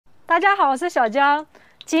大家好，我是小娇，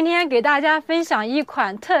今天给大家分享一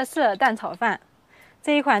款特色蛋炒饭。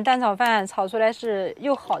这一款蛋炒饭炒出来是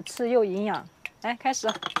又好吃又营养。来，开始。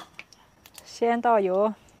先倒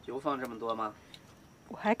油，油放这么多吗？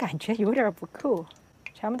我还感觉有点不够，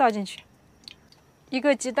全部倒进去。一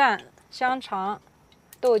个鸡蛋、香肠、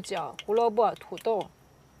豆角、胡萝卜、土豆、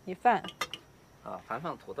米饭。啊，还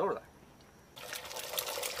放土豆了。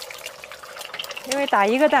因为打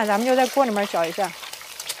一个蛋，咱们就在锅里面搅一下。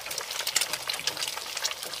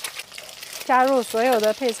加入所有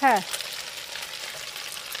的配菜，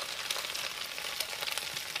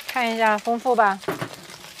看一下丰富吧。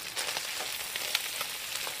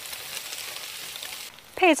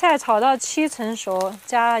配菜炒到7成熟，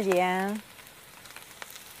加盐，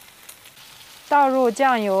倒入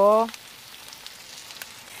酱油。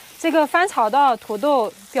这个翻炒到土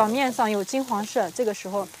豆表面上有金黄色，这个时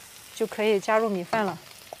候就可以加入米饭了。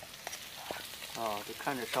哦，就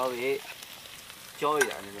看着稍微焦一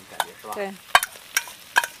点那种感觉是吧？对。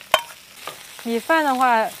米饭的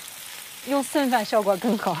话，用剩饭效果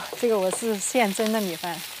更好。这个我是现蒸的米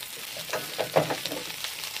饭。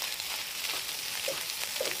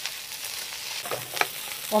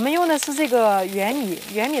我们用的是这个圆米，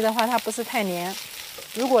圆米的话它不是太黏，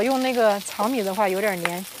如果用那个长米的话有点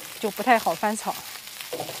黏，就不太好翻炒。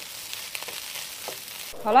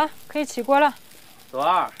好了，可以起锅了。朵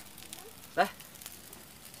儿，来，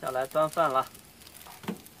下来端饭了。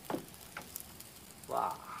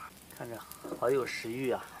哇，看着好有食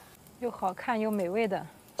欲啊！又好看又美味的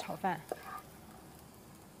炒饭。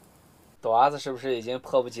朵儿子是不是已经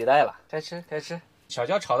迫不及待了？该吃，该吃。小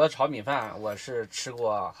娇炒的炒米饭，我是吃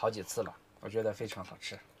过好几次了，我觉得非常好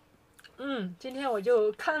吃。今天我就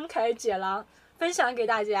慷慨解囊，分享给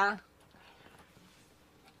大家。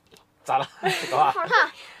咋了？朵儿？好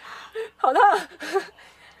烫，好烫！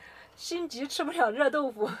心急吃不了热豆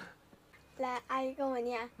腐。来，阿姨跟我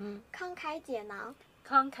念。慷慨解囊。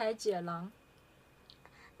慷慨解囊。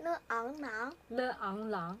了昂囊。了昂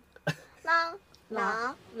囊。啷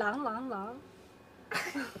啷啷。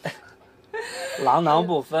狼囊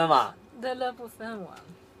不分嘛？了不分我。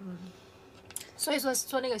所以说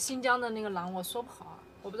那个新疆的那个狼，我说不好，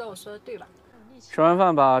我不知道我说的对吧？吃完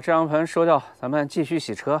饭把这样盆收掉，咱们继续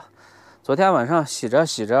洗车。昨天晚上洗着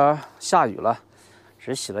洗着下雨了，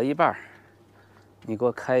只洗了一半。你给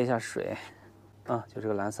我开一下水，就这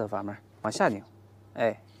个蓝色阀门往下拧，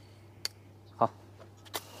哎，好。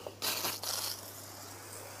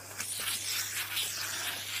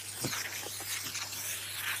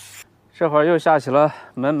这会儿又下起了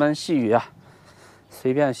蒙蒙细雨啊，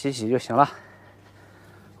随便洗洗就行了。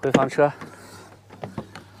回房车。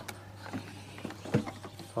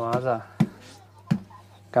小娃子，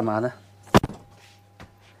干嘛呢？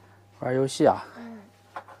玩游戏啊？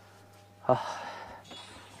好，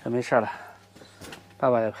这没事了，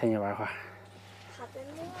爸爸也陪你玩会儿。好的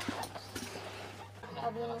呢。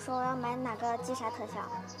老毕，你说我要买哪个击杀特效？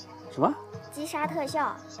什么？击杀特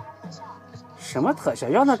效。什么特效？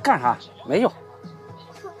要那干啥？没用。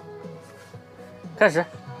开始。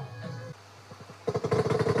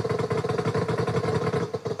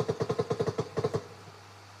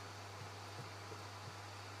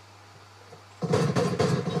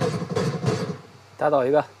打倒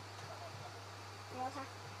一个。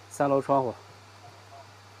3楼窗户。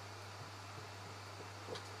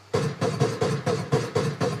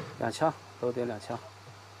2枪，都点2枪。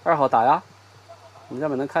2号打呀？你这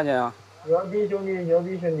边能看见呀？牛逼兄弟，牛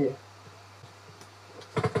逼兄弟！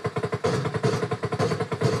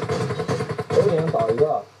头顶倒一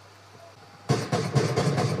个。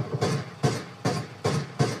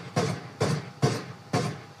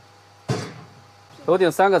楼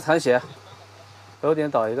顶3个残血，楼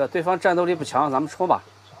顶倒一个，对方战斗力不强，咱们冲吧。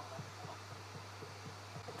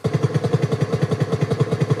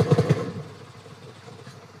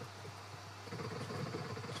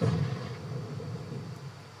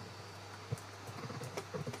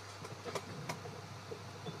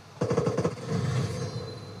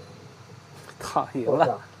躺赢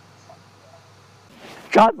了，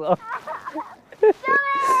抓走。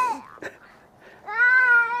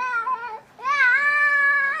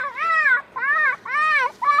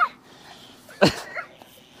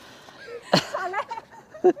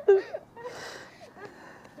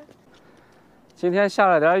今天下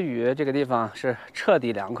了点雨，这个地方是彻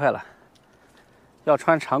底凉快了，要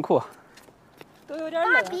穿长裤。都有点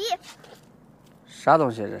冷。啥东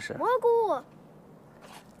西这是？蘑菇。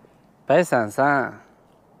白伞伞，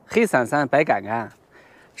黑伞伞，白杆杆，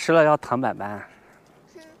吃了要躺板板。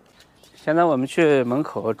现在我们去门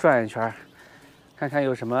口转一圈，看看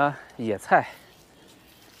有什么野菜，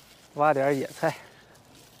挖点野菜。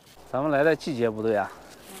咱们来的季节不对啊。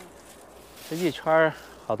这一圈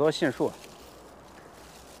好多杏树，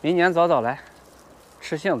明年早早来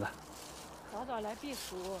吃杏子。早早来避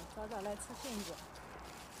暑，早早来吃杏子。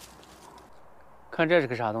看这是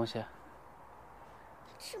个啥东西？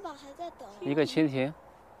翅膀还在抖。一个蜻蜓，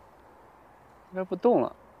这不动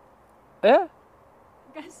了。哎，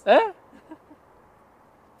哎，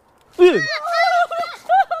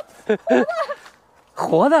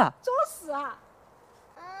活的！装死啊！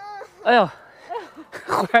嗯，哎呦，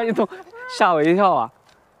忽然一动，吓我一跳啊！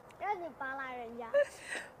让你扒拉人家。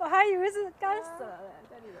我还以为是干死了呢，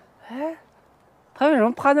在里面。哎，它为什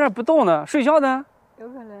么趴在那儿不动呢？睡觉呢？有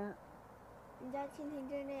可能。人家蜻蜓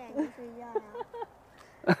睁着眼睛睡觉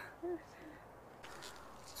呀。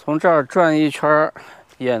从这儿转一圈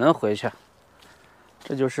也能回去，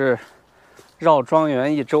这就是绕庄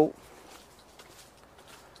园一周。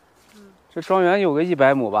这庄园有个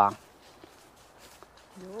100亩吧？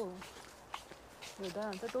有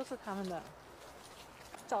的，这都是他们的。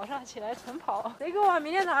早上起来晨跑，谁跟我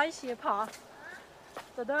明天早上一起跑？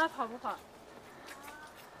豆豆跑不跑？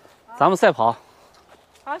咱们赛跑，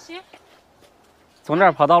好，行，从这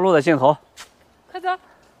儿跑到路的尽头。快走！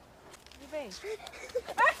预备！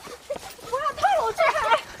哎，不要套我这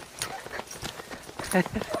还！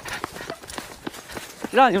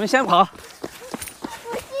让你们先跑。我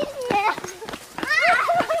谢谢。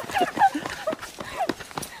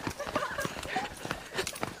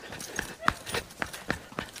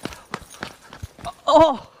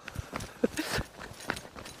哦，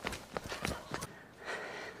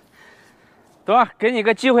等会儿给你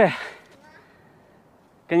个机会，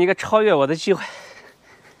给你一个超越我的机会。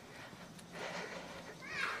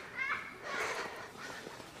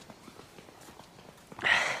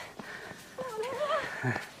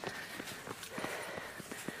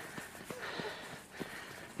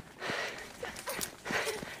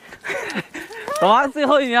走吧，最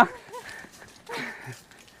后一名。